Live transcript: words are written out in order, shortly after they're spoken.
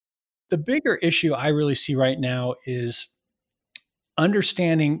the bigger issue I really see right now is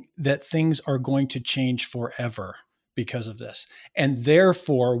understanding that things are going to change forever because of this. And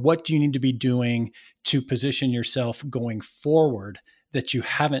therefore, what do you need to be doing to position yourself going forward that you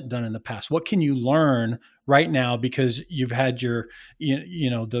haven't done in the past? What can you learn right now because you've had your,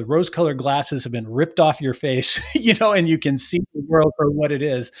 the rose-colored glasses have been ripped off your face, and you can see the world for what it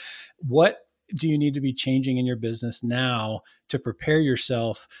is. What do you need to be changing in your business now to prepare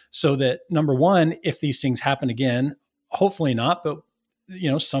yourself so that, number one, if these things happen again, hopefully not, but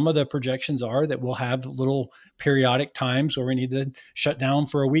some of the projections are that we'll have little periodic times where we need to shut down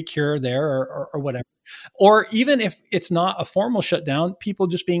for a week here or there or whatever. Or even if it's not a formal shutdown, people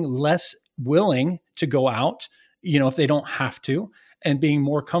just being less willing to go out, if they don't have to, and being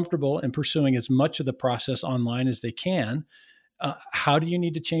more comfortable in pursuing as much of the process online as they can. How do you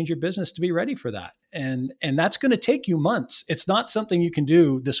need to change your business to be ready for that? And that's going to take you months. It's not something you can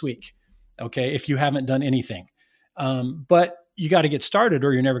do this week, okay, if you haven't done anything. But you got to get started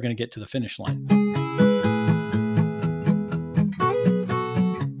or you're never going to get to the finish line.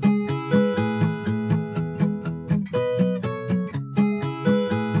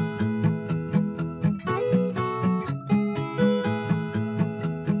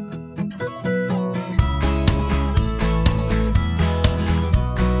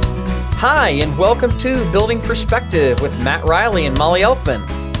 Hi, and welcome to Building Perspective with Matt Riley and Molly Elfman.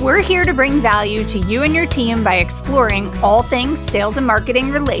 We're here to bring value to you and your team by exploring all things sales and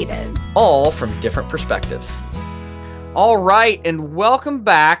marketing related. All from different perspectives. All right, and welcome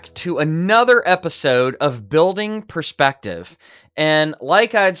back to another episode of Building Perspective. And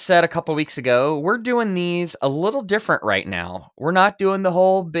like I'd said a couple weeks ago, we're doing these a little different right now. We're not doing the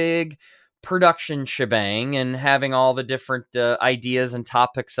whole big production shebang and having all the different ideas and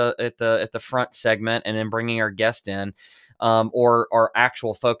topics at the front segment and then bringing our guest in. Or our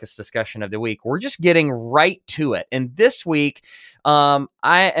actual focus discussion of the week. We're just getting right to it. And this week, I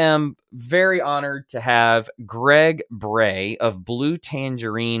am very honored to have Greg Bray of Blue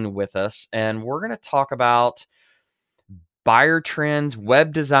Tangerine with us. And we're going to talk about buyer trends,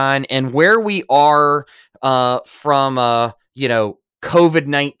 web design, and where we are from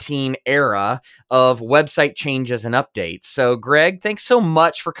COVID-19 era of website changes and updates. So, Greg, thanks so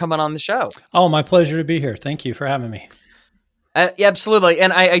much for coming on the show. Oh, my pleasure to be here. Thank you for having me. Yeah, absolutely.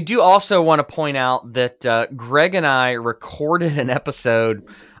 And I do also want to point out that Greg and I recorded an episode,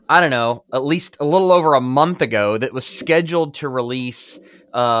 I don't know, at least a little over a month ago that was scheduled to release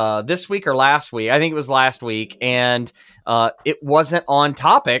this week or last week. I think it was last week. And it wasn't on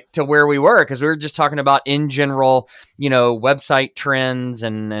topic to where we were because we were just talking about in general, website trends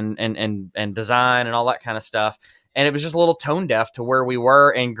and design and all that kind of stuff. And it was just a little tone deaf to where we were.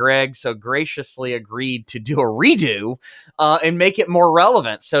 And Greg so graciously agreed to do a redo and make it more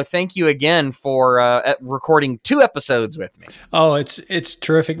relevant. So thank you again for recording 2 episodes with me. Oh, it's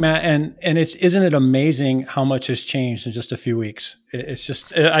terrific, Matt. And isn't it amazing how much has changed in just a few weeks? It's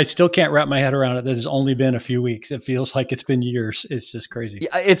just, I still can't wrap my head around it. That has only been a few weeks. It feels like it's been years. It's just crazy.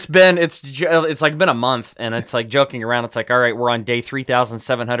 Yeah, it's like been a month, and it's like joking around. It's like, all right, we're on day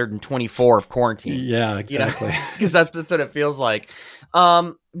 3,724 of quarantine. Yeah, exactly. Because that's what it feels like.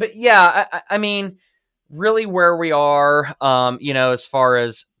 But yeah, I mean, really where we are, as far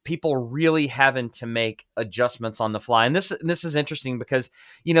as people really having to make adjustments on the fly. And this is interesting because,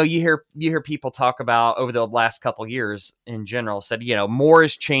 you hear people talk about over the last couple of years in general said, more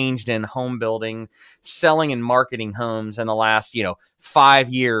has changed in home building, selling and marketing homes in the last, 5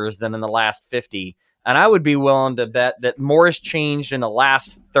 years than in the last 50. And I would be willing to bet that more has changed in the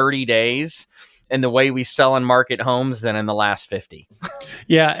last 30 days in the way we sell and market homes than in the last 50.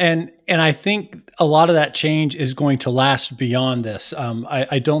 Yeah. And I think a lot of that change is going to last beyond this.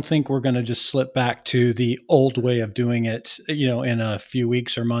 I don't think we're going to just slip back to the old way of doing it, in a few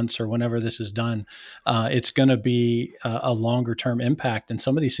weeks or months or whenever this is done. It's going to be a longer term impact. And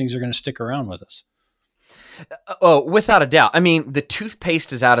some of these things are going to stick around with us. Oh, without a doubt. I mean, the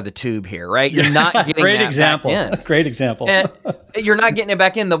toothpaste is out of the tube here, right? You're not getting Great example. Back in. Great example. And you're not getting it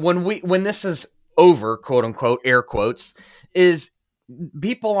back in. When this is over, quote unquote, air quotes, is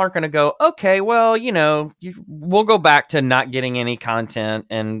people aren't going to go, okay, well, we'll go back to not getting any content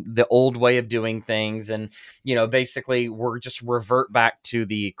and the old way of doing things. And, basically we're just revert back to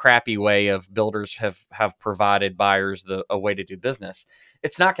the crappy way of builders have provided buyers a way to do business.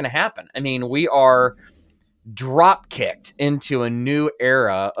 It's not going to happen. I mean, we are drop kicked into a new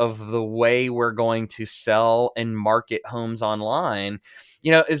era of the way we're going to sell and market homes online.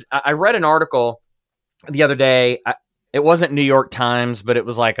 I read an article the other day. It wasn't New York Times, but it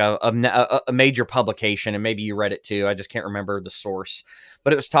was like a major publication, and maybe you read it too. I just can't remember the source,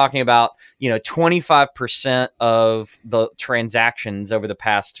 but it was talking about 25% of the transactions over the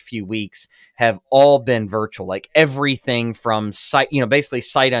past few weeks have all been virtual, like everything from sight, basically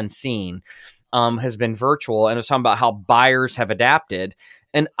sight unseen, has been virtual, and it was talking about how buyers have adapted.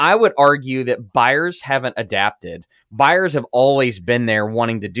 And I would argue that buyers haven't adapted. Buyers have always been there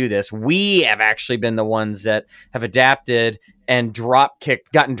wanting to do this. We have actually been the ones that have adapted and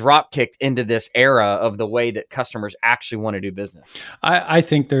gotten drop kicked into this era of the way that customers actually want to do business. I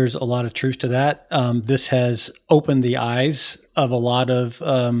think there's a lot of truth to that. This has opened the eyes of a lot of,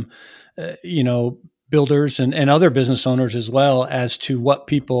 builders and other business owners as well as to what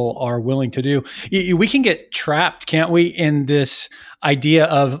people are willing to do. We can get trapped, can't we, in this idea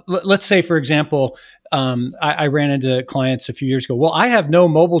of, let's say, for example, I ran into clients a few years ago. Well, I have no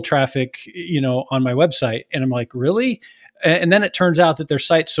mobile traffic, on my website. And I'm like, really? And then it turns out that their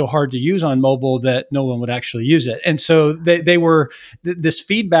site's so hard to use on mobile that no one would actually use it. And so this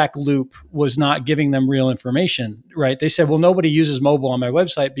feedback loop was not giving them real information, right? They said, well, nobody uses mobile on my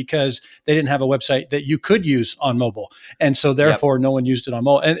website because they didn't have a website that you could use on mobile. And so therefore no one used it on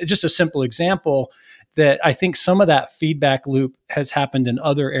mobile. And just a simple example that I think some of that feedback loop has happened in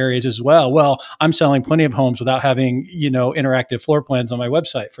other areas as well. Well, I'm selling plenty of homes without having, interactive floor plans on my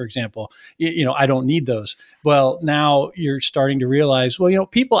website, for example. I don't need those. Well, now you're starting to realize, well,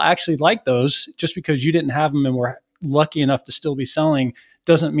 people actually like those. Just because you didn't have them and were lucky enough to still be selling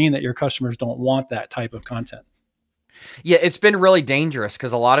doesn't mean that your customers don't want that type of content. Yeah, it's been really dangerous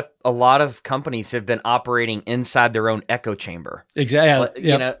because a lot of companies have been operating inside their own echo chamber. Exactly.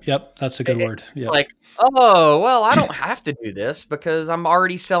 Yep. That's a good word. Yep. Like, oh, well, I don't have to do this because I'm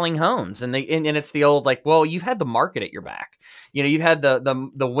already selling homes, and it's the old like, well, you've had the market at your back. You've had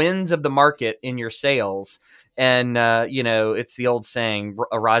the winds of the market in your sales, and it's the old saying,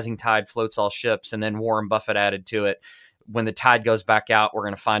 a rising tide floats all ships, and then Warren Buffett added to it, when the tide goes back out, we're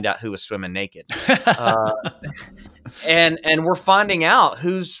going to find out who was swimming naked. And we're finding out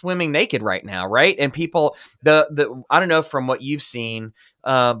who's swimming naked right now, right? And people, I don't know from what you've seen,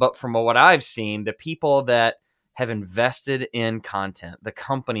 but from what I've seen, the people that have invested in content, the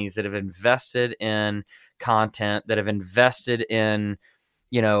companies that have invested in content, that have invested in,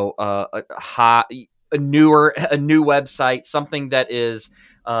 a new website, something that is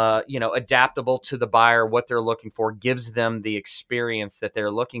adaptable to the buyer, what they're looking for, gives them the experience that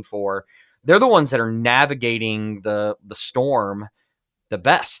they're looking for. They're the ones that are navigating the storm the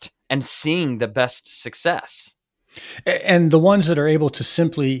best and seeing the best success. And the ones that are able to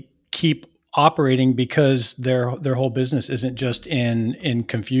simply keep operating because their whole business isn't just in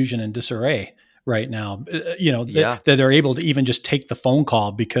confusion and disarray right now, that they're able to even just take the phone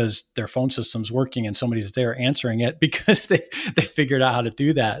call because their phone system's working and somebody's there answering it because they figured out how to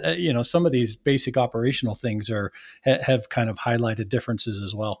do that. Some of these basic operational things have kind of highlighted differences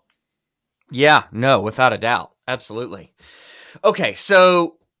as well. Yeah, no, without a doubt. Absolutely. Okay.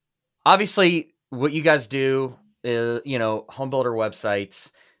 So obviously what you guys do is, home builder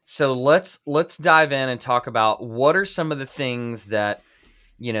websites. So let's dive in and talk about what are some of the things that,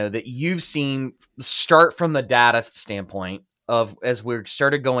 that you've seen, start from the data standpoint of, as we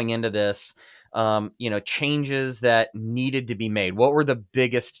started going into this, changes that needed to be made. What were the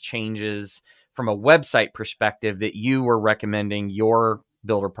biggest changes from a website perspective that you were recommending your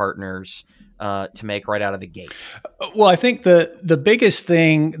builder partners to make right out of the gate? Well, I think the biggest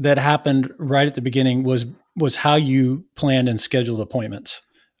thing that happened right at the beginning was how you planned and scheduled appointments,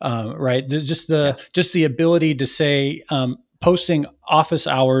 right? Just the ability to say, posting office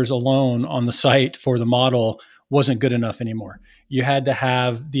hours alone on the site for the model wasn't good enough anymore. You had to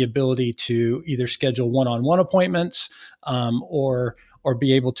have the ability to either schedule one-on-one appointments, or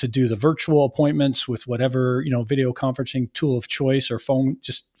be able to do the virtual appointments with whatever, video conferencing tool of choice, or phone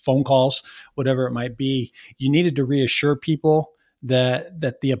calls, whatever it might be. You needed to reassure people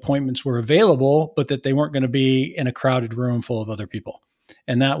that the appointments were available, but that they weren't going to be in a crowded room full of other people.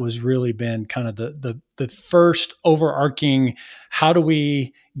 And that was really been kind of the first overarching, how do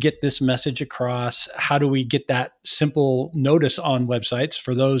we get this message across? How do we get that simple notice on websites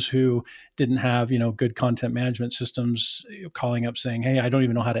for those who didn't have, good content management systems, calling up saying, hey, I don't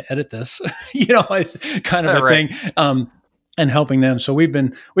even know how to edit this, it's kind of a thing. And helping them. So we've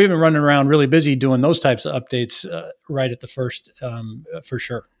been running around really busy doing those types of updates right at the first, for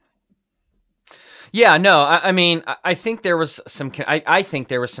sure. Yeah, no, I mean, I think there was I think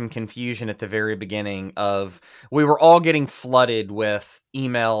there was some confusion at the very beginning of, we were all getting flooded with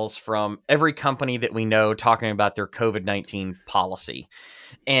emails from every company that we know talking about their COVID-19 policy.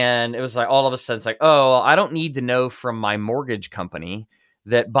 And it was like, all of a sudden it's like, oh, I don't need to know from my mortgage company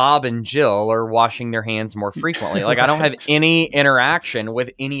that Bob and Jill are washing their hands more frequently. Like, I don't have any interaction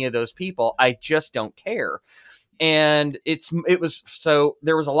with any of those people. I just don't care. And so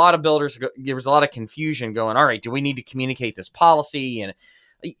there was a lot of builders, there was a lot of confusion going, all right, do we need to communicate this policy? And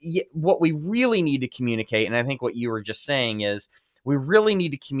what we really need to communicate, and I think what you were just saying, is we really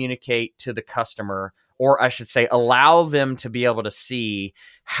need to communicate to the customer, or I should say, allow them to be able to see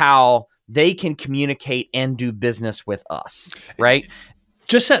how they can communicate and do business with us, right?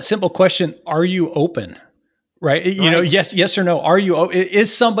 Just that simple question, are you open? Right. You know, yes or no.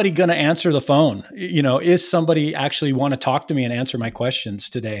 Is somebody going to answer the phone? You know, is somebody actually want to talk to me and answer my questions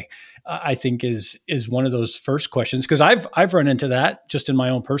today? I think is one of those first questions, because I've run into that just in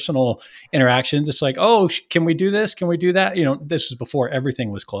my own personal interactions. It's like, oh, can we do this? Can we do that? You know, this was before everything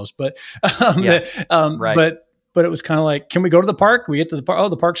was closed, but right. But it was kind of like, can we go to the park? We get to the park. Oh,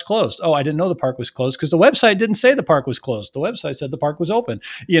 the park's closed. Oh, I didn't know the park was closed because the website didn't say the park was closed. The website said the park was open,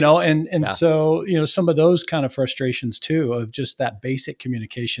 you know, and so, you know, some of those kind of frustrations too, of just that basic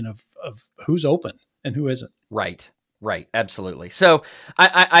communication of who's open and who isn't. Right. Absolutely. So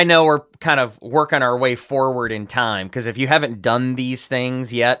I know we're kind of working our way forward in time, because if you haven't done these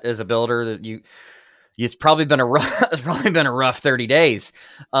things yet as a builder, that it's probably been a rough 30 days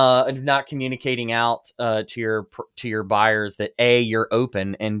of not communicating out to your buyers that A, you're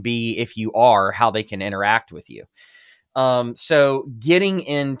open, and B, if you are, how they can interact with you. So getting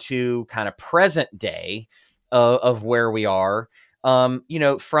into kind of present day of where we are, you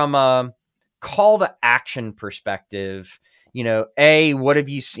know, from a call to action perspective, you know, A, what have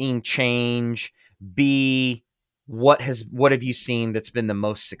you seen change? B, what have you seen that's been the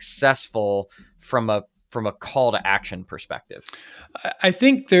most successful from a call to action perspective? I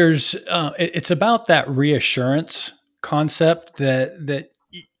think there's it's about that reassurance concept that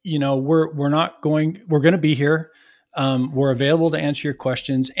you know, we're going to be here. We're available to answer your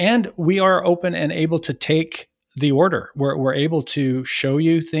questions, and we are open and able to take the order. We're able to show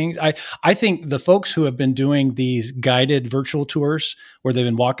you things. I think the folks who have been doing these guided virtual tours where they've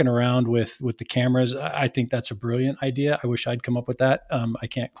been walking around with the cameras, I think that's a brilliant idea. I wish I'd come up with that. I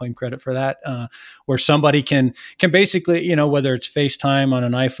can't claim credit for that. Where somebody can basically, you know, whether it's FaceTime on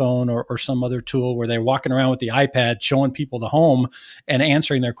an iPhone or some other tool, where they're walking around with the iPad showing people the home and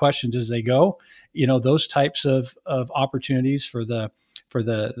answering their questions as they go. You know, those types of opportunities for the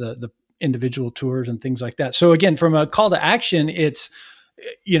individual tours and things like that. So again, from a call to action, it's,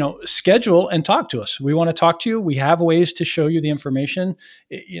 you know, schedule and talk to us. We want to talk to you. We have ways to show you the information.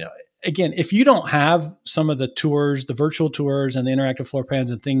 You know, again, if you don't have some of the tours, the virtual tours and the interactive floor plans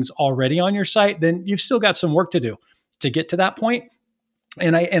and things already on your site, then you've still got some work to do to get to that point.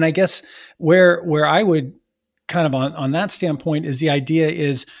 And I guess where I would kind of on that standpoint is, the idea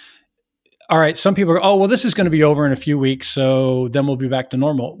is, all right, some people are, oh, well, this is going to be over in a few weeks, so then we'll be back to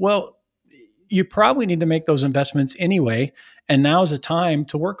normal. Well, you probably need to make those investments anyway. And now is a time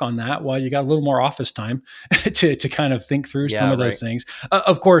to work on that while you got a little more office time to kind of think through some of those things.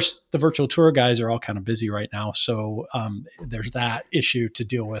 Of course, the virtual tour guys are all kind of busy right now. So there's that issue to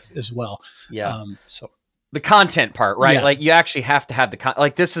deal with as well. Yeah. So the content part, right? Yeah. Like you actually have to have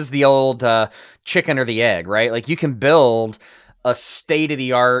like this is the old chicken or the egg, right? Like you can build a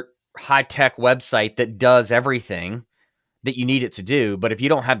state-of-the-art high-tech website that does everything that you need it to do, but if you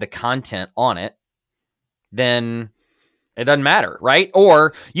don't have the content on it, then it doesn't matter, right?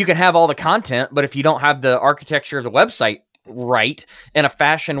 Or you can have all the content, but if you don't have the architecture of the website right in a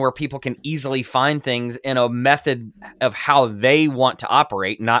fashion where people can easily find things in a method of how they want to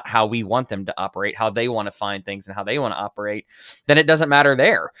operate, not how we want them to operate, how they want to find things and how they want to operate, then it doesn't matter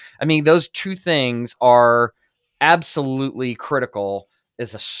there. I mean, those two things are absolutely critical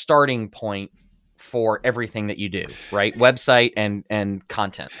as a starting point for everything that you do, right? Website and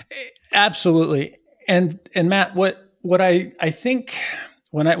content. Absolutely. And Matt, what I think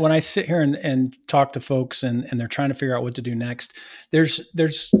when I sit here and talk to folks and they're trying to figure out what to do next,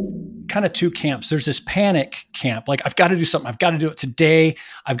 there's kind of two camps. There's this panic camp, like I've got to do something. I've got to do it today.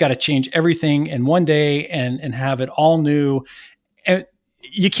 I've got to change everything in one day and have it all new. And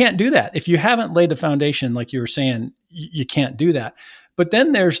you can't do that. If you haven't laid the foundation, like you were saying, you can't do that. But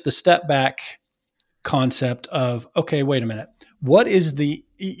then there's the step back concept of, okay, wait a minute. What is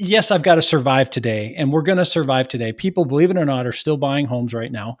yes, I've got to survive today, and we're going to survive today. People, believe it or not, are still buying homes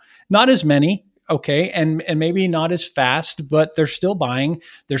right now. Not as many okay, and maybe not as fast, but they're still buying,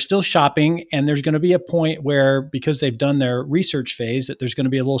 they're still shopping, and there's going to be a point where, because they've done their research phase, that there's going to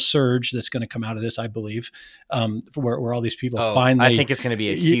be a little surge that's going to come out of this, I believe, where all these people finally. I think it's going to be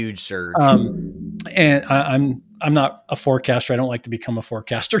a huge surge. And I'm not a forecaster. I don't like to become a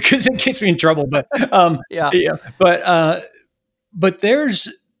forecaster because it gets me in trouble. But but there's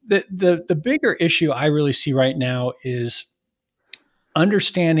the bigger issue I really see right now is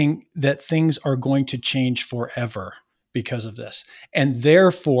understanding that things are going to change forever because of this. And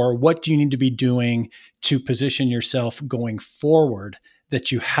therefore, what do you need to be doing to position yourself going forward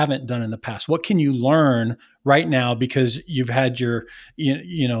that you haven't done in the past? What can you learn right now because you've had your,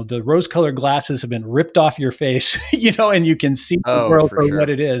 the rose-colored glasses have been ripped off your face, and you can see the world for what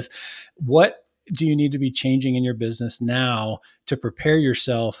it is. What do you need to be changing in your business now to prepare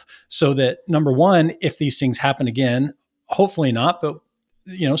yourself so that, number one, if these things happen again, hopefully not, but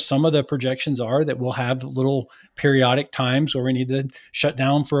some of the projections are that we'll have little periodic times where we need to shut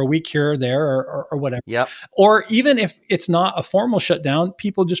down for a week here or there or whatever. Yep. Or even if it's not a formal shutdown,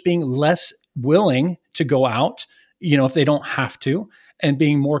 people just being less willing to go out, if they don't have to, and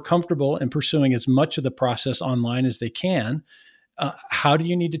being more comfortable in pursuing as much of the process online as they can. How do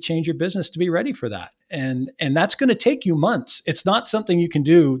you need to change your business to be ready for that? And that's going to take you months. It's not something you can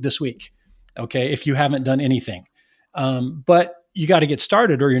do this week, okay, if you haven't done anything. But you got to get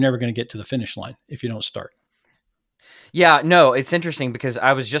started or you're never going to get to the finish line if you don't start. Yeah, no, it's interesting because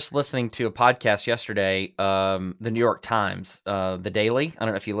I was just listening to a podcast yesterday, the New York Times, The Daily. I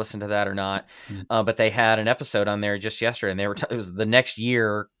don't know if you listened to that or not, but they had an episode on there just yesterday, and they were it was the next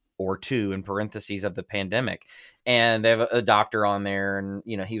year or two in parentheses of the pandemic. And they have a doctor on there, and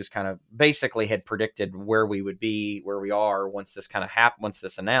he was kind of basically had predicted where we would be, where we are once this kind of happened, once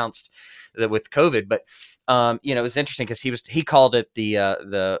this announced that with COVID. But it was interesting because he called it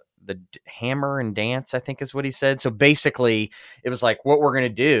the hammer and dance, I think is what he said. So basically, it was like, what we're going to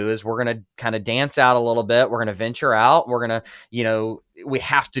do is we're going to kind of dance out a little bit. We're going to venture out. We're going to, we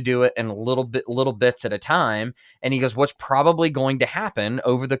have to do it in little bits at a time. And he goes, what's probably going to happen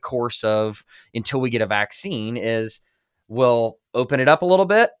over the course of until we get a vaccine is we'll open it up a little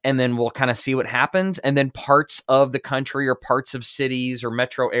bit and then we'll kind of see what happens. And then parts of the country or parts of cities or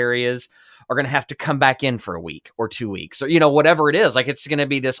metro areas are going to have to come back in for a week or 2 weeks or, whatever it is. Like it's going to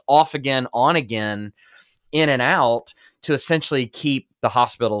be this off again, on again, in and out to essentially keep the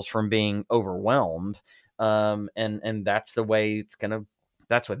hospitals from being overwhelmed. And that's the way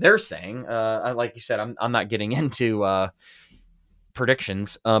that's what they're saying. Like you said, I'm not getting into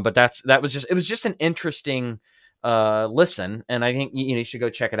predictions, but it was just an interesting listen. And I think, you should go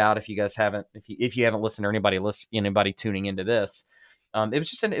check it out if you guys haven't, if you haven't listened or anybody tuning into this.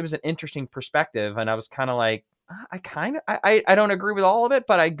 It was an interesting perspective. And I was kind of like, I don't agree with all of it,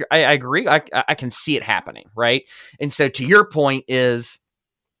 but I agree. I can see it happening. Right. And so to your point is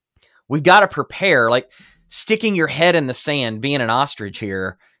we've got to prepare, like sticking your head in the sand, being an ostrich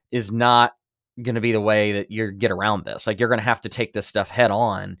here is not going to be the way that you get around this. Like you're going to have to take this stuff head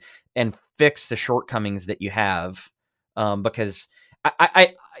on and fix the shortcomings that you have. Because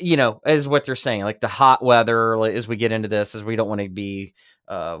I as what they're saying, like the hot weather, like, as we get into this, as we don't want to be,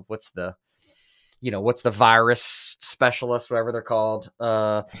 what's the virus specialist, whatever they're called.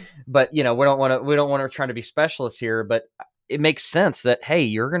 But we don't want to try to be specialists here, but it makes sense that,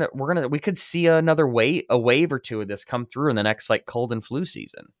 hey, we could see a wave or two of this come through in the next like cold and flu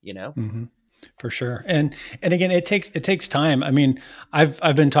season, Mm-hmm. For sure. And again, it takes time. I mean,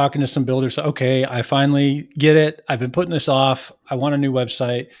 I've been talking to some builders. Okay, I finally get it. I've been putting this off. I want a new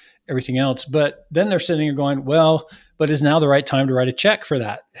website, everything else. But then they're sitting here going, well, but is now the right time to write a check for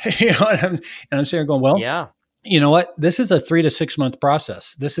that? And I'm sitting here going, well, yeah. You know what? This is a 3 to 6 month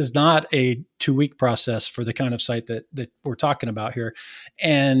process. This is not a 2-week process for the kind of site that we're talking about here.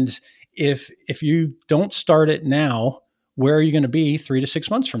 And if you don't start it now, where are you going to be 3 to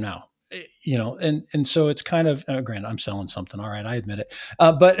 6 months from now? And so it's kind of, granted, I'm selling something. All right. I admit it.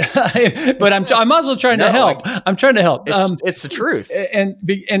 But I'm also trying to help. I'm trying to help. It's the truth.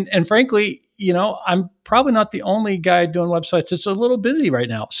 And frankly, I'm probably not the only guy doing websites. It's a little busy right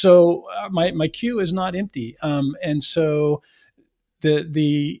now. So my queue is not empty. And so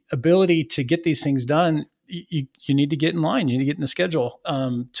the ability to get these things done, you need to get in line. You need to get in the schedule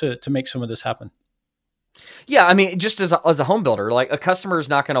to make some of this happen. Yeah, I mean, just as a home builder, like a customer is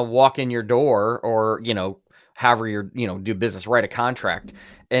not going to walk in your door or, however you're, do business, write a contract,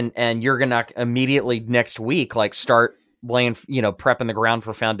 and you're going to immediately next week, like start laying, prepping the ground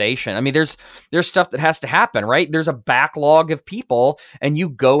for foundation. I mean, there's stuff that has to happen, right? There's a backlog of people and you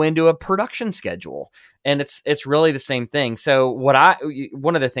go into a production schedule, and it's really the same thing. So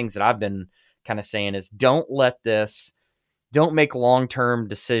one of the things that I've been kind of saying is don't make long-term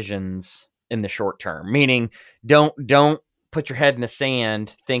decisions in the short term, meaning don't put your head in the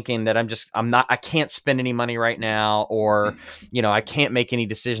sand thinking that I can't spend any money right now, or, I can't make any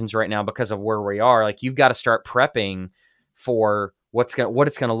decisions right now because of where we are. Like, you've got to start prepping for what it's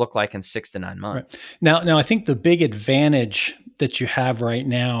going to look like in 6 to 9 months. Right. Now, I think the big advantage that you have right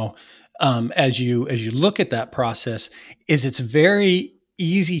now, as you look at that process, is it's very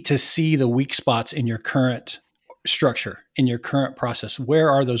easy to see the weak spots in your current structure, in your current process. Where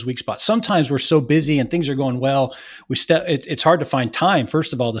are those weak spots? Sometimes we're so busy and things are going well, it's hard to find time,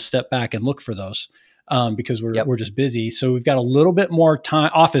 first of all, to step back and look for those. Because we're just busy. So we've got a little bit more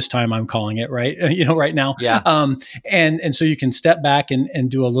time, office time, I'm calling it, right? Right now. Yeah. And so you can step back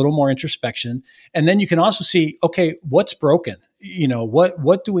and do a little more introspection. And then you can also see, okay, what's broken?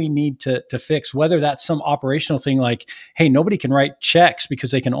 What do we need to fix? Whether that's some operational thing like, hey, nobody can write checks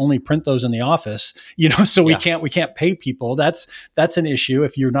because they can only print those in the office, so we can't pay people. That's an issue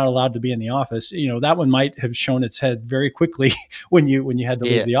if you're not allowed to be in the office. That one might have shown its head very quickly when you had to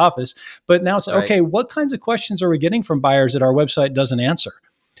leave the office. But now it's okay, what kinds of questions are we getting from buyers that our website doesn't answer?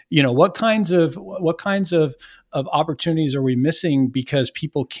 What kinds of opportunities are we missing because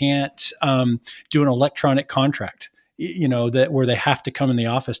people can't do an electronic contract? That where they have to come in the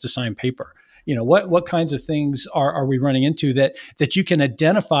office to sign paper. What kinds of things are we running into that you can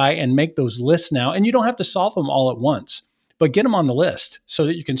identify and make those lists now, and you don't have to solve them all at once, but get them on the list so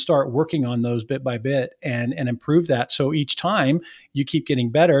that you can start working on those bit by bit and improve that. So each time you keep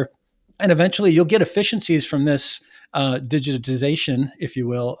getting better, and eventually you'll get efficiencies from this digitization, if you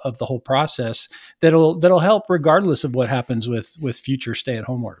will, of the whole process that'll help regardless of what happens with future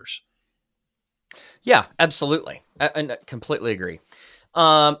stay-at-home orders. Yeah, absolutely. I completely agree.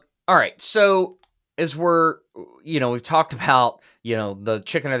 All right. So as we've talked about, the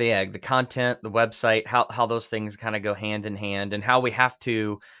chicken or the egg, the content, the website, how those things kind of go hand in hand, and how we have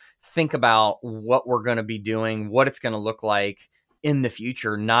to think about what we're going to be doing, what it's going to look like in the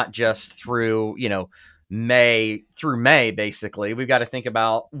future, not just through, May, basically. We've got to think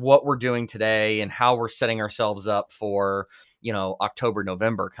about what we're doing today and how we're setting ourselves up for, October,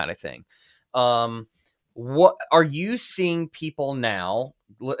 November kind of thing. What are you seeing people now?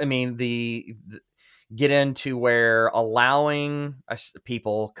 I mean, get into where allowing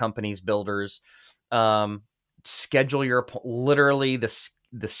people, companies, builders, schedule literally the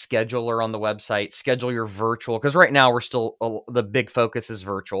scheduler on the website, schedule your virtual, because right now we're still, the big focus is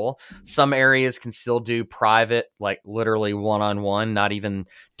virtual. Some areas can still do private, like literally one-on-one, not even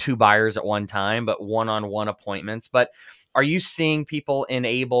 2 buyers at one time, but one-on-one appointments. But are you seeing people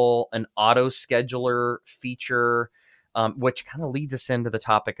enable an auto scheduler feature, which kind of leads us into the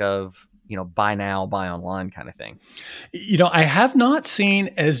topic of, buy now, buy online kind of thing? I have not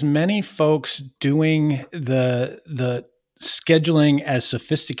seen as many folks doing the scheduling as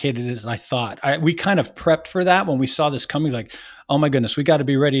sophisticated as I thought. We kind of prepped for that when we saw this coming, like, oh my goodness, we got to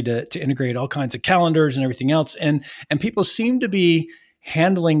be ready to integrate all kinds of calendars and everything else. And people seem to be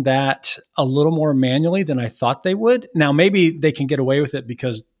handling that a little more manually than I thought they would. Now, maybe they can get away with it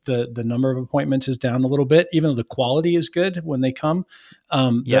because the number of appointments is down a little bit, even though the quality is good when they come.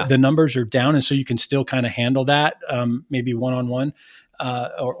 The numbers are down, and so you can still kind of handle that, maybe one-on-one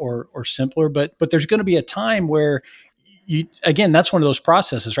or simpler. But there's going to be a time where again, that's one of those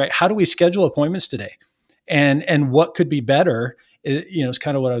processes, right? How do we schedule appointments today? And what could be better? It's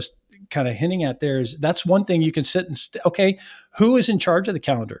kind of what I was kind of hinting at there. Is that's one thing you can sit and okay, who is in charge of the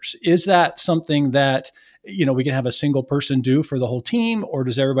calendars? Is that something that we can have a single person do for the whole team, or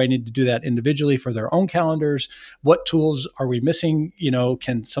does everybody need to do that individually for their own calendars? What tools are we missing?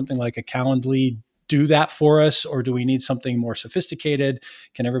 Can something like a Calendly do that for us, or do we need something more sophisticated?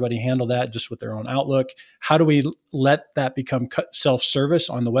 Can everybody handle that just with their own Outlook? How do we let that become self-service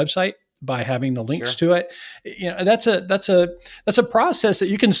on the website by having the links to it? That's a process that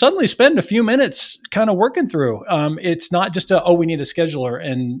you can suddenly spend a few minutes kind of working through. It's not just we need a scheduler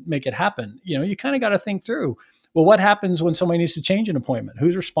and make it happen. You kind of got to think through, well, what happens when somebody needs to change an appointment?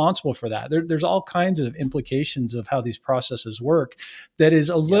 Who's responsible for that? There's all kinds of implications of how these processes work that is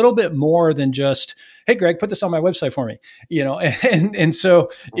a little bit more than just, hey, Greg, put this on my website for me, and so,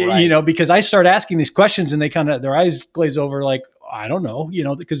 right. Because I start asking these questions and they their eyes glaze over like, I don't know,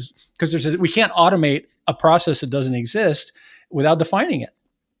 because we can't automate a process that doesn't exist without defining it.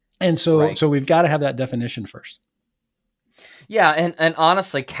 And so, So we've got to have that definition first. Yeah, and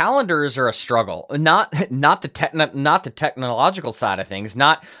honestly, calendars are a struggle. Not the technological side of things,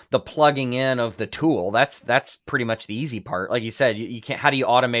 not the plugging in of the tool. That's pretty much the easy part. Like you said, you can't. How do you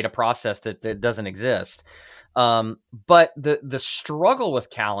automate a process that doesn't exist? But the struggle with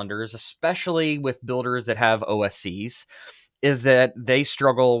calendars, especially with builders that have OSCs, is that they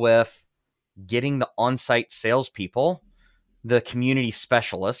struggle with getting the on-site salespeople, the community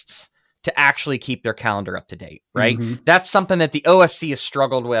specialists, to actually keep their calendar up to date, right? Mm-hmm. That's something that the OSC has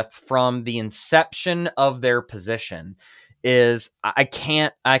struggled with from the inception of their position. Is I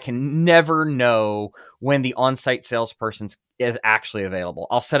can never know when the on-site salesperson is actually available.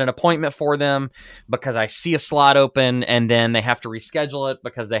 I'll set an appointment for them because I see a slot open, and then they have to reschedule it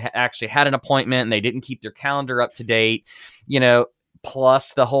because they actually had an appointment and they didn't keep their calendar up to date.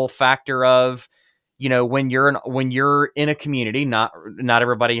 Plus the whole factor of, when you're in a community, not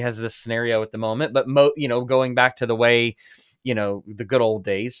everybody has this scenario at the moment, but going back to the way, the good old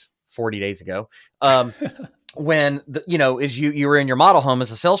days, 40 days ago, when you were in your model home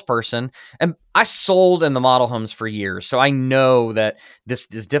as a salesperson, and I sold in the model homes for years, so I know that this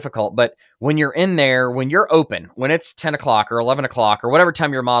is difficult. But when you're in there, when you're open, when it's 10 o'clock or 11 o'clock or whatever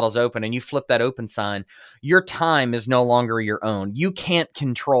time your model's open, and you flip that open sign, your time is no longer your own. You can't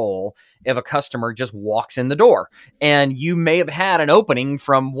control if a customer just walks in the door, and you may have had an opening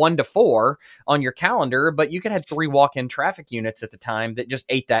from 1 to 4 on your calendar, but you could have 3 walk-in traffic units at the time that just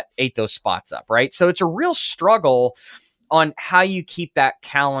ate those spots up, right? So it's a real struggle on how you keep that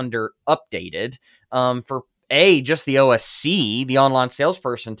calendar updated, for just the OSC, the online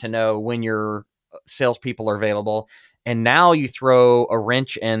salesperson, to know when your salespeople are available. And now you throw a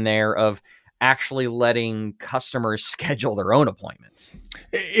wrench in there of actually letting customers schedule their own appointments.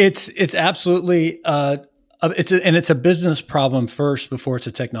 It's absolutely it's a business problem first before it's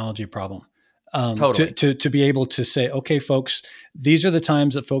a technology problem. Totally. To be able to say, okay, folks, these are the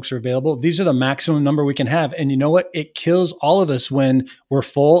times that folks are available. These are the maximum number we can have. And you know what? It kills all of us when we're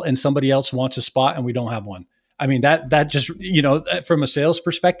full and somebody else wants a spot and we don't have one. I mean, that just, from a sales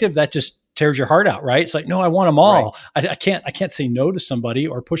perspective, that just tears your heart out, right? It's like, no, I want them all. Right. I can't say no to somebody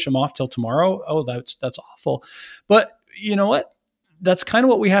or push them off till tomorrow. Oh, that's awful. But you know what? That's kind of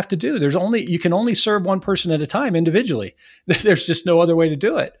what we have to do. You can only serve one person at a time individually. There's just no other way to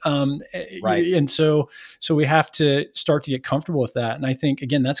do it. Right. And so we have to start to get comfortable with that. And I think,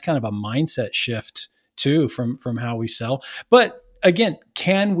 again, that's kind of a mindset shift too, from how we sell. But again,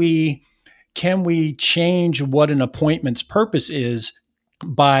 can we change what an appointment's purpose is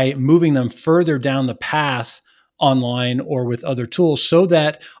by moving them further down the path online or with other tools, so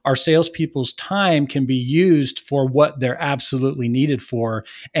that our salespeople's time can be used for what they're absolutely needed for,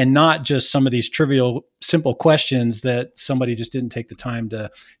 and not just some of these trivial, simple questions that somebody just didn't take the time to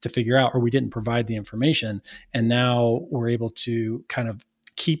figure out, or we didn't provide the information. And now we're able to kind of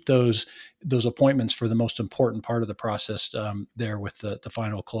keep those appointments for the most important part of the process there with the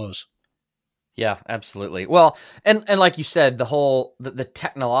final close. Yeah, absolutely. Well, and like you said, the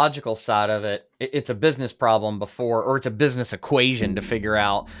technological side of it's a business problem or it's a business equation to figure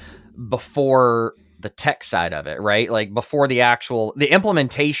out before the tech side of it, right? Like before the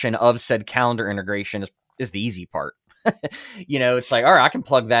implementation of said calendar integration is the easy part. It's like, all right, I can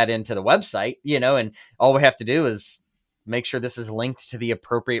plug that into the website, and all we have to do is make sure this is linked to the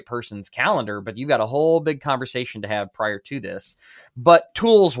appropriate person's calendar, but you've got a whole big conversation to have prior to this. But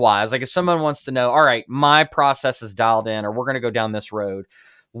tools wise, like if someone wants to know, all right, my process is dialed in, or we're going to go down this road,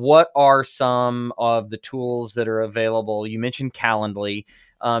 what are some of the tools that are available? You mentioned Calendly.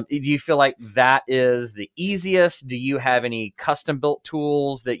 Do you feel like that is the easiest? Do you have any custom built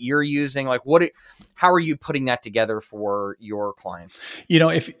tools that you're using? Like how are you putting that together for your clients?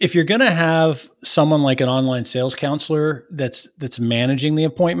 If you're going to have someone like an online sales counselor that's managing the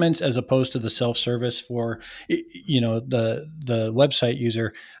appointments, as opposed to the self-service for, the website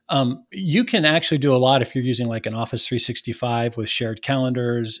user, you can actually do a lot if you're using like an Office 365 with shared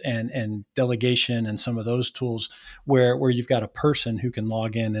calendars and delegation and some of those tools where you've got a person who can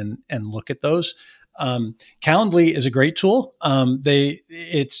log in and look at those. Calendly is a great tool.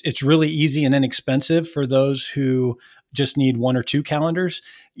 It's really easy and inexpensive for those who just need 1 or 2 calendars.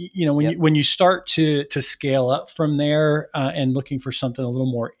 When you start to scale up from there and looking for something a little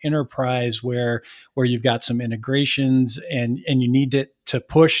more enterprise, where you've got some integrations and you need to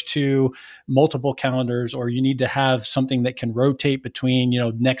push to multiple calendars, or you need to have something that can rotate between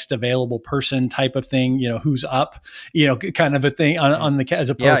next available person type of thing, who's up, kind of a thing on the, as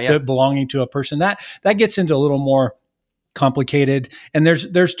opposed to belonging to a person, that gets into a little more complicated. And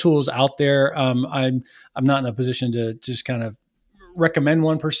there's tools out there. I'm not in a position to just kind of recommend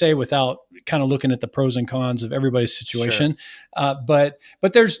one per se without kind of looking at the pros and cons of everybody's situation. Sure. But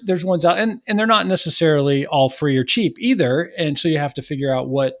there's ones out, and they're not necessarily all free or cheap either. And so you have to figure out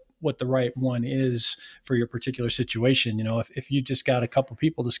what what the right one is for your particular situation. If you just got a couple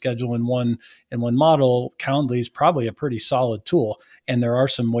people to schedule in one model, Calendly is probably a pretty solid tool. And there are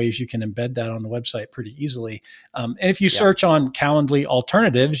some ways you can embed that on the website pretty easily. And if you search on Calendly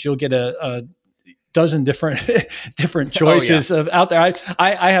alternatives, you'll get a dozen different choices of out there.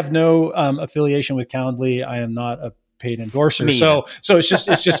 I have no affiliation with Calendly. I am not a paid endorser. So it's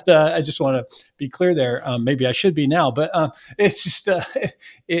just I just want to be clear there. Maybe I should be now, but it's just they're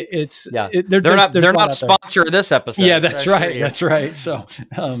not a sponsor of this episode. Yeah, that's right. That's right. So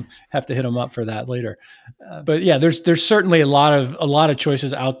have to hit them up for that later. But yeah, there's certainly a lot of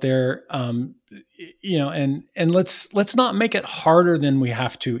choices out there. And let's not make it harder than we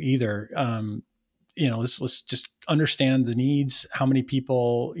have to either. Let's just understand the needs, how many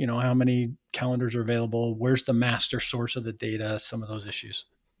people, how many calendars are available, where's the master source of the data, some of those issues.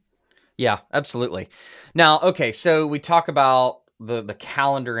 Yeah, absolutely. Now, okay, so we talk about the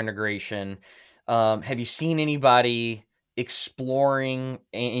calendar integration. Have you seen anybody exploring,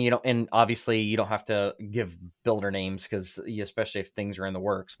 and obviously you don't have to give builder names because especially if things are in the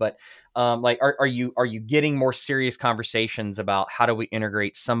works, but are you getting more serious conversations about how do we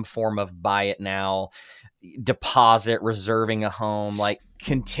integrate some form of buy it now, deposit, reserving a home, like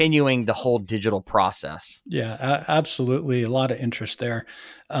continuing the whole digital process? Yeah, absolutely. A lot of interest there.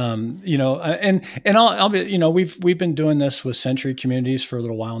 And I'll be, we've been doing this with Century Communities for a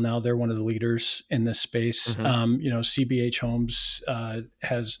little while now. They're one of the leaders in this space. Mm-hmm. CBH Homes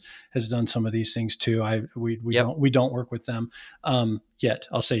has done some of these things too. We don't work with them yet.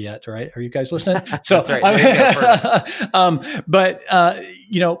 I'll say yet, right? Are you guys listening? So, that's right. But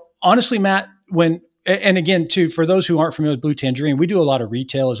honestly, Matt, and again, too, for those who aren't familiar with Blue Tangerine, we do a lot of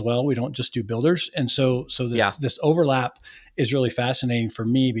retail as well. We don't just do builders. And so this overlap is really fascinating for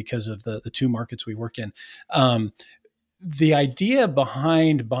me because of the two markets we work in. The idea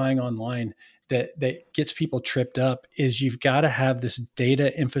behind buying online that gets people tripped up is you've got to have this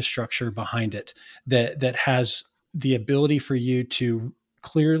data infrastructure behind it that has the ability for you to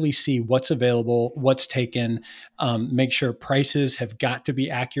clearly see what's available, what's taken, make sure prices have got to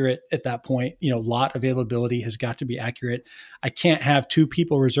be accurate at that point. Lot availability has got to be accurate. I can't have two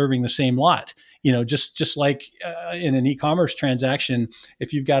people reserving the same lot. Just like in an e-commerce transaction,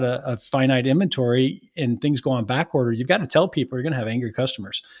 if you've got a finite inventory and things go on back order, you've got to tell people you're going to have angry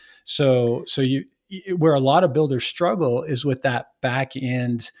customers. So where a lot of builders struggle is with that back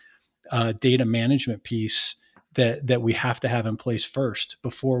end data management piece that we have to have in place first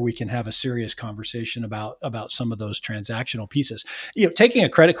before we can have a serious conversation about some of those transactional pieces. Taking a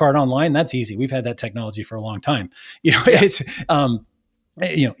credit card online, that's easy. We've had that technology for a long time. It's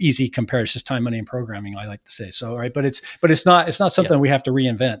easy compared. It's just time, money, and programming, I like to say. So, right. But it's not something we have to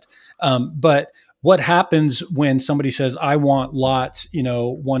reinvent. But what happens when somebody says, I want lot,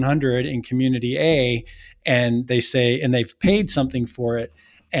 100 in community A, and they say, and they've paid something for it.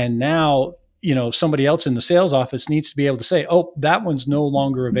 And now, somebody else in the sales office needs to be able to say, oh, that one's no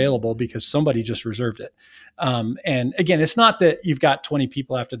longer available because somebody just reserved it. And again, it's not that you've got 20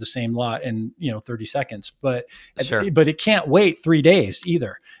 people after the same lot in, 30 seconds, but it can't wait 3 days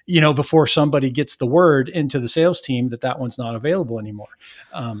either, before somebody gets the word into the sales team that one's not available anymore.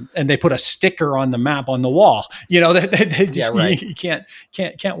 And they put a sticker on the map on the wall, they just, you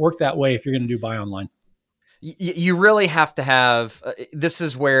can't work that way if you're going to do buy online. You really have to have, this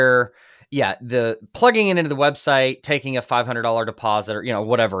is where, the plugging it into the website, taking a $500 deposit or,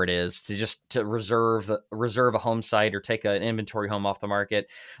 whatever it is to reserve a home site or take an inventory home off the market.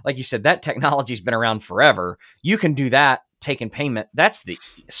 Like you said, that technology's been around forever. You can do that, taking payment. That's the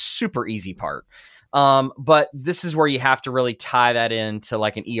super easy part. But this is where you have to really tie that into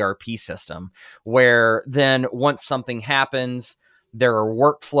like an ERP system where then once something happens, there are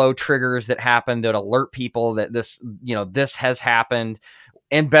workflow triggers that happen that alert people that this has happened.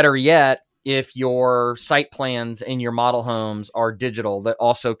 And better yet, if your site plans and your model homes are digital, that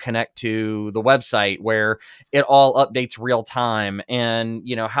also connect to the website where it all updates real time and,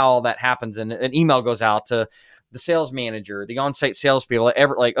 how all that happens. And an email goes out to the sales manager, the on-site salespeople,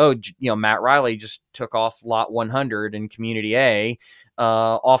 Matt Riley just took off lot 100 in community A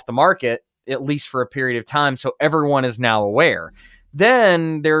off the market, at least for a period of time. So everyone is now aware.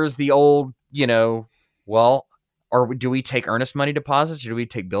 Then there's the old, or do we take earnest money deposits or do we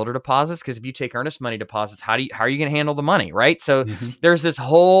take builder deposits? Because if you take earnest money deposits, how are you going to handle the money, right? So there's this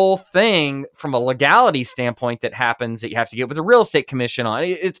whole thing from a legality standpoint that happens that you have to get with the real estate commission on.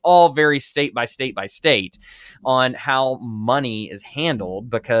 It's all very state by state on how money is handled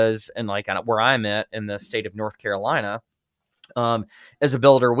because, and like where I'm at in the state of North Carolina, as a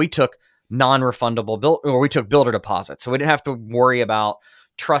builder, we took non-refundable we took builder deposits. So we didn't have to worry about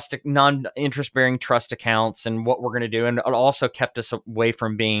non-interest bearing trust accounts and what we're going to do. And it also kept us away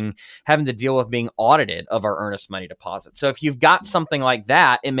from having to deal with being audited of our earnest money deposit. So if you've got something like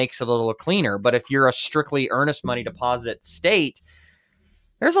that, it makes it a little cleaner. But if you're a strictly earnest money deposit state,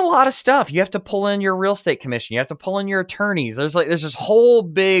 there's a lot of stuff. You have to pull in your real estate commission. You have to pull in your attorneys. There's this whole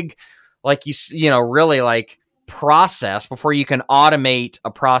big, really process before you can automate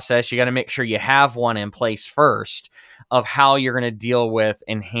a process. You got to make sure you have one in place first of how you're going to deal with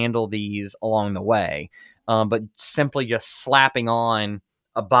and handle these along the way. But simply just slapping on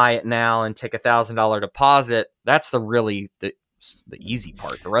a buy it now and take $1,000 deposit, that's the easy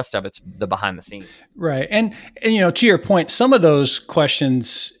part. The rest of it's the behind the scenes. Right. And to your point, some of those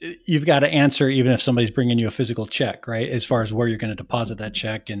questions you've got to answer even if somebody's bringing you a physical check, right? As far as where you're going to deposit that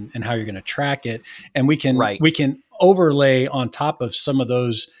check and how you're going to track it. And we can overlay on top of some of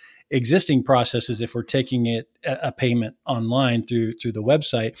those existing processes if we're taking a payment online through the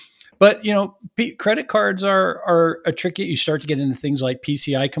website. But, credit cards are a tricky. You start to get into things like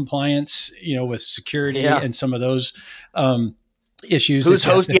PCI compliance, with security and some of those issues. Who's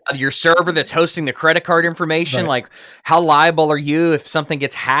hosting your server that's hosting the credit card information? Right. Like, how liable are you if something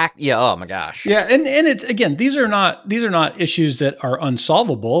gets hacked? Yeah. Oh my gosh. Yeah. And it's, again, these are not issues that are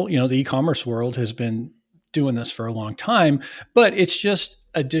unsolvable. The e-commerce world has been doing this for a long time, but it's just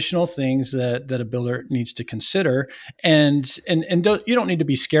additional things that a builder needs to consider. And you don't need to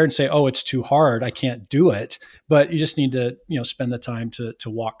be scared and say, oh, it's too hard, I can't do it. But you just need to, spend the time to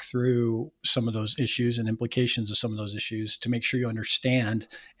walk through some of those issues and implications of some of those issues to make sure you understand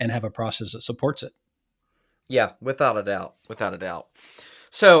and have a process that supports it. Yeah, without a doubt.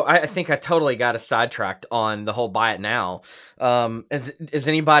 So I think I totally got us sidetracked on the whole buy it now. Is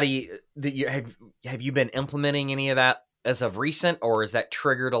anybody that have you been implementing any of that as of recent, or has that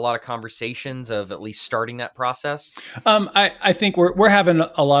triggered a lot of conversations of at least starting that process? I think we're having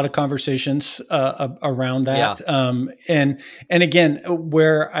a lot of conversations around that. Yeah. And again,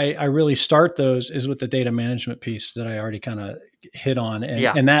 where I really start those is with the data management piece that I already kind of hit on.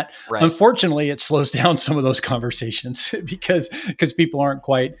 And that, right, unfortunately, it slows down some of those conversations because people aren't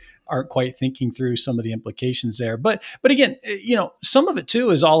quite thinking through some of the implications there. But again, some of it too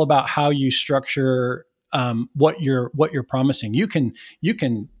is all about how you structure what you're promising. You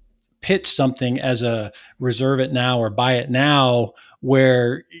can pitch something as a reserve it now or buy it now,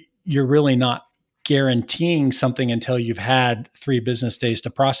 where you're really not guaranteeing something until you've had 3 business days to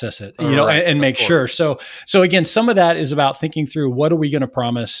process it, right, and make sure. So again, some of that is about thinking through, what are we going to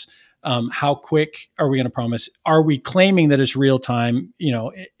promise? How quick are we going to promise? Are we claiming that it's real time?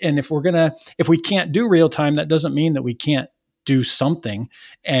 And if we can't do real time, that doesn't mean that we can't do something,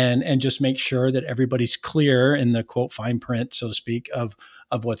 and just make sure that everybody's clear in the quote fine print, so to speak, of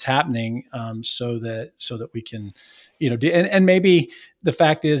what's happening, so that we can, and maybe the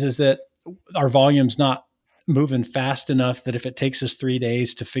fact is that our volume's not moving fast enough that if it takes us 3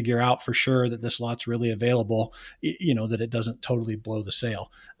 days to figure out for sure that this lot's really available, that it doesn't totally blow the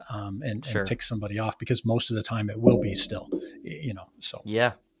sale, and tick somebody off, because most of the time it will be still, so.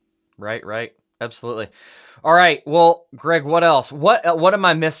 Yeah, right. Absolutely. All right. Well, Greg, what else? What am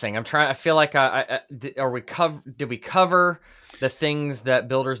I missing? I feel like did we cover the things that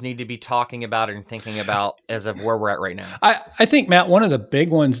builders need to be talking about and thinking about as of where we're at right now? I think, Matt, one of the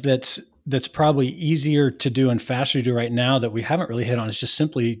big ones that's probably easier to do and faster to do right now that we haven't really hit on is just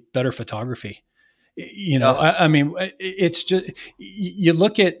simply better photography. I mean, it's just, you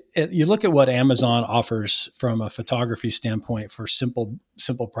look at what Amazon offers from a photography standpoint for simple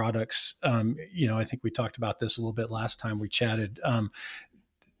products. I think we talked about this a little bit last time we chatted,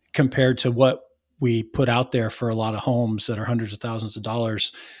 compared to what we put out there for a lot of homes that are hundreds of thousands of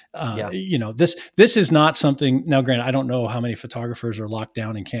dollars. This is not something. Now, granted, I don't know how many photographers are locked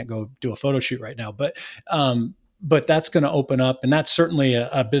down and can't go do a photo shoot right now, but that's going to open up, and that's certainly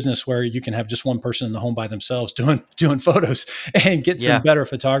a business where you can have just one person in the home by themselves doing photos and get some better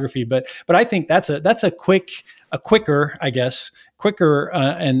photography. But I think that's a quicker,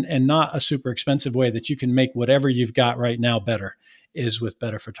 and not a super expensive way that you can make whatever you've got right now better, is with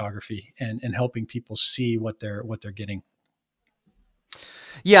better photography and helping people see what they're getting.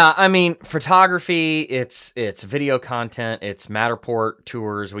 Yeah, I mean, photography, it's video content, it's Matterport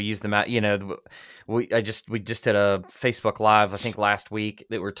tours. We use the we just did a Facebook Live, I think last week,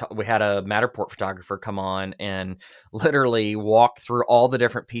 that we had a Matterport photographer come on and literally walk through all the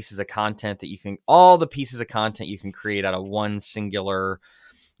different pieces of content you can create out of one singular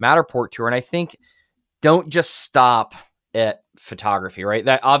Matterport tour. And I think don't just stop at photography, right?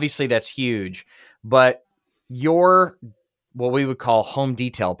 That obviously that's huge, but your what we would call home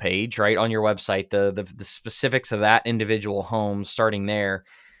detail page, right, on your website, the specifics of that individual home, starting there,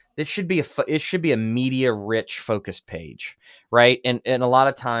 it should be a media rich focused page, right? And a lot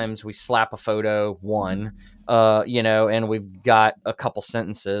of times we slap a photo and we've got a couple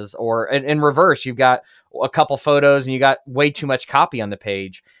sentences, or in reverse, you've got a couple photos and you got way too much copy on the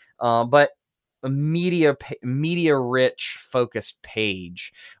page. But a media rich focused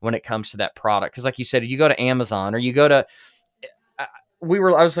page when it comes to that product. Because like you said, you go to Amazon or you go to, I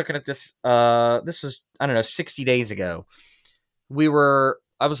was looking at this, this was, 60 days ago.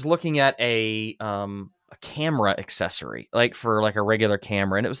 I was looking at a camera accessory, like for like a regular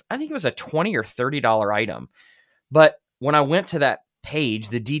camera. And I think it was a $20 or $30 item. But when I went to that page,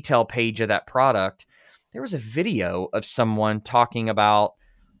 the detail page of that product, there was a video of someone talking about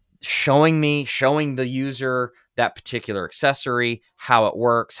showing the user that particular accessory, how it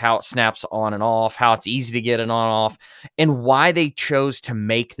works, how it snaps on and off, how it's easy to get it on and off, and why they chose to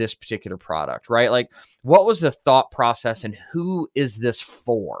make this particular product, right? Like, what was the thought process and who is this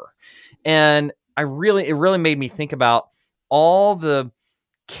for? And it really made me think about all the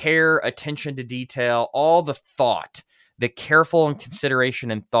care, attention to detail, all the thought, the careful and consideration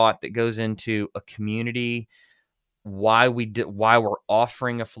and thought that goes into a community, why we're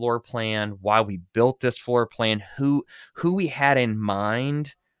offering a floor plan, why we built this floor plan, who we had in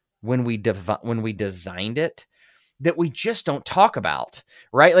mind when we designed it, that we just don't talk about,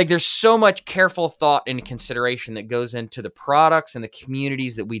 right? Like, there's so much careful thought and consideration that goes into the products and the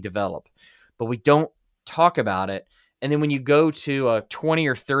communities that we develop, but we don't talk about it. And then when you go to a $20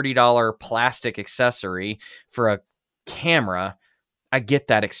 or $30 plastic accessory for a camera, I get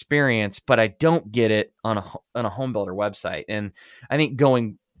that experience, but I don't get it on a home builder website. And I think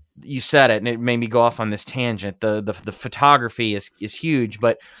you said it, and it made me go off on this tangent. The photography is huge,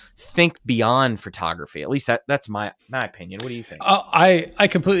 but think beyond photography. At least that's my opinion. What do you think? I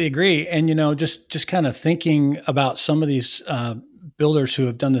completely agree. And just kind of thinking about some of these builders who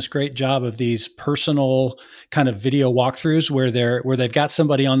have done this great job of these personal kind of video walkthroughs where they've got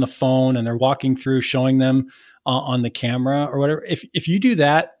somebody on the phone and they're walking through, showing them on the camera or whatever. If you do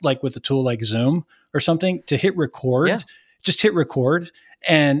that, like with a tool like Zoom or something, to hit record, just hit record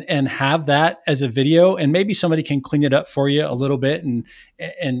and have that as a video, and maybe somebody can clean it up for you a little bit and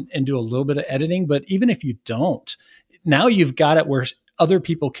do a little bit of editing. But even if you don't, now you've got it where other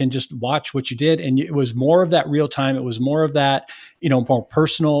people can just watch what you did. And it was more of that real time. It was more of that, more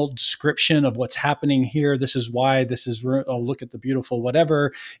personal description of what's happening here. This is why, look at the beautiful,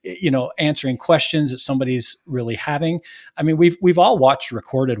 whatever, answering questions that somebody's really having. I mean, we've all watched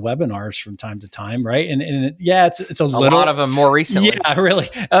recorded webinars from time to time, right? And it's a lot of them more recently. Yeah,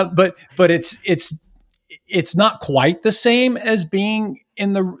 really. But it's not quite the same as being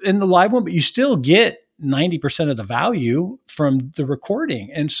in the live one, but you still get 90% of the value from the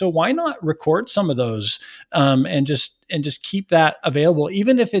recording. And so why not record some of those and just keep that available,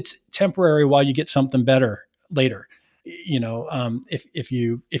 even if it's temporary while you get something better later. If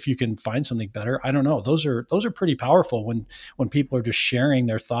you can find something better, I don't know. Those are pretty powerful when people are just sharing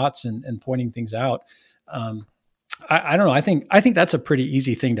their thoughts and pointing things out. I don't know. I think that's a pretty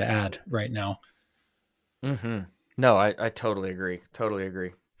easy thing to add right now. Mm-hmm. No, I totally agree. Totally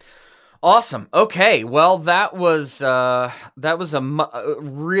agree. Awesome. Okay. Well, that was a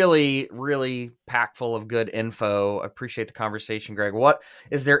really, really packed full of good info. I appreciate the conversation, Greg.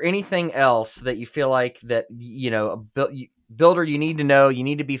 Is there anything else that you feel like that, a builder, you need to know, you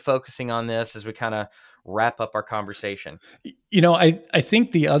need to be focusing on this as we kind of wrap up our conversation? I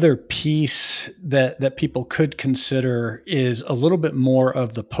think the other piece that people could consider is a little bit more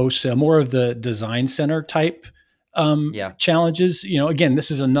of the post-sale, more of the design center type challenges. Again,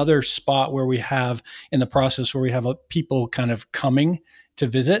 this is another spot where we have in the process where we have people kind of coming to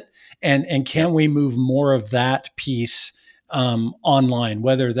visit, and can we move more of that piece online,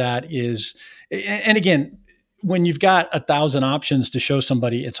 whether that is, and again, when you've got 1,000 options to show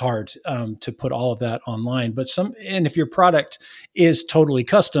somebody, it's hard to put all of that online. And if your product is totally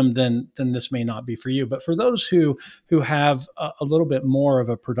custom, then this may not be for you. But for those who have a little bit more of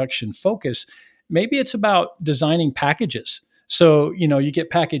a production focus, maybe it's about designing packages. So, you get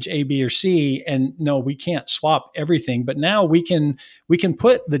package A, B, or C, and no, we can't swap everything. But now we can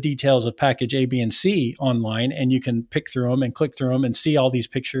put the details of package A, B, and C online, and you can pick through them and click through them and see all these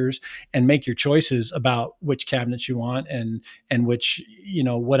pictures and make your choices about which cabinets you want and which,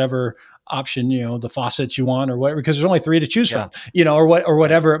 whatever option, the faucets you want or whatever, because there's only 3 to choose from, or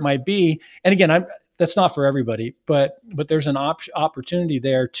whatever it might be. And again, that's not for everybody, but there's an opportunity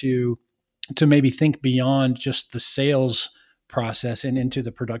there to maybe think beyond just the sales process and into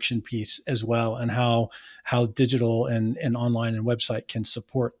the production piece as well, and how digital and online and website can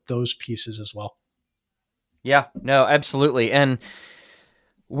support those pieces as well. Yeah, no, absolutely. And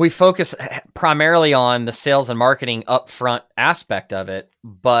we focus primarily on the sales and marketing upfront aspect of it,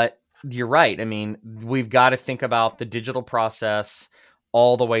 but you're right. I mean, we've got to think about the digital process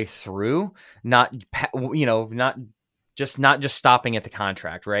all the way through, not just stopping at the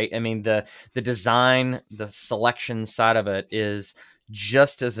contract, right? I mean, the design, the selection side of it is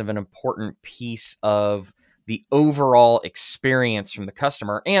just as of an important piece of the overall experience from the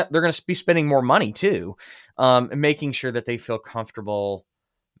customer. And they're going to be spending more money too, and making sure that they feel comfortable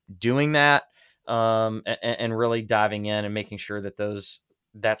doing that, and really diving in and making sure that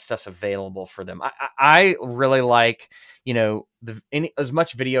that stuff's available for them. I really like, as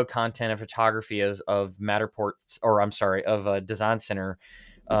much video content and photography as of of Design Center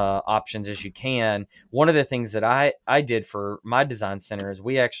options as you can. One of the things that I did for my Design Center is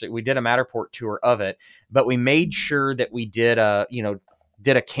we did a Matterport tour of it, but we made sure that we did a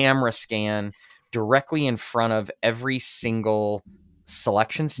camera scan directly in front of every single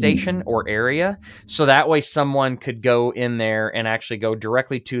selection station or area, so that way someone could go in there and actually go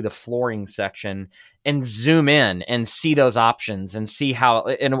directly to the flooring section and zoom in and see those options and see how.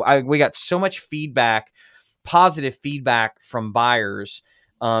 And we got so much feedback, positive feedback from buyers,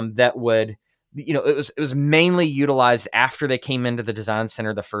 that would, it was mainly utilized after they came into the Design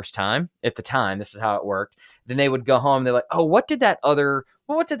Center the first time. At the time, this is how it worked. Then they would go home. They're like, oh, what did that other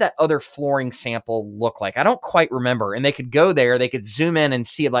flooring sample look like? I don't quite remember. And they could go there, they could zoom in and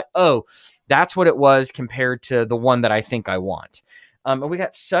see it, like, oh, that's what it was compared to the one that I think I want. And we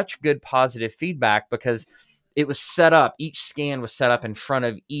got such good positive feedback because it was set up. Each scan was set up in front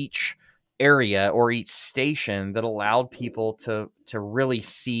of each area or each station that allowed people to really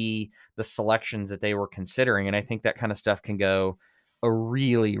see the selections that they were considering. And I think that kind of stuff can go a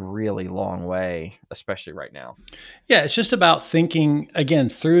really, really long way, especially right now. Yeah, it's just about thinking, again,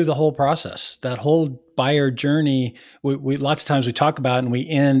 through the whole process, that whole buyer journey. We lots of times we talk about and we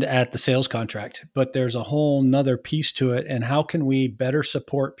end at the sales contract, but there's a whole nother piece to it. And how can we better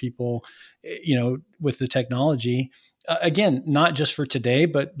support people, with the technology? Again, not just for today,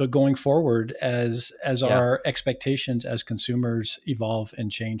 but going forward as our expectations as consumers evolve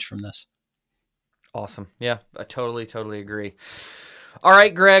and change from this. Awesome. Yeah, I totally agree. All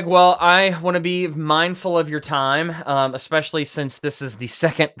right, Greg. Well, I want to be mindful of your time, especially since this is the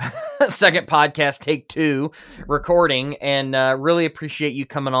second podcast, take 2 recording, and really appreciate you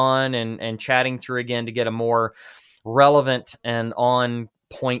coming on and chatting through again to get a more relevant and on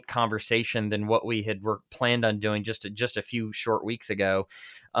point conversation than what we had planned on doing just a few short weeks ago.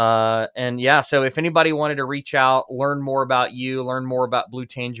 So if anybody wanted to reach out, learn more about you, learn more about Blue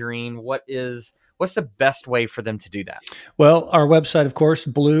Tangerine, what's the best way for them to do that? Well, our website, of course,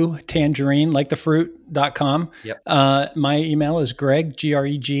 Blue Tangerine, like the fruit.com. Yep. My email is Greg,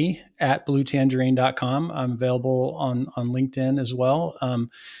 Greg, at bluetangerine.com. I'm available on LinkedIn as well.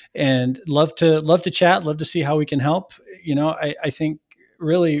 And love to chat, love to see how we can help. I think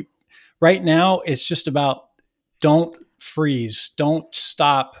really right now it's just about don't freeze, don't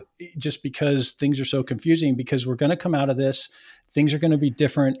stop just because things are so confusing, because we're going to come out of this. Things are going to be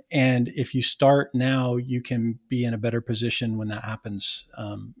different. And if you start now, you can be in a better position when that happens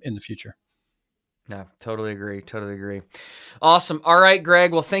in the future. No, totally agree. Awesome. All right,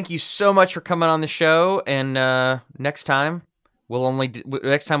 Greg. Well, thank you so much for coming on the show. And next time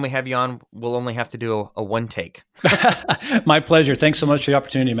we have you on, we'll only have to do a one take. My pleasure. Thanks so much for the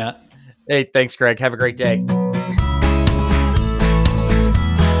opportunity, Matt. Hey, thanks, Greg. Have a great day.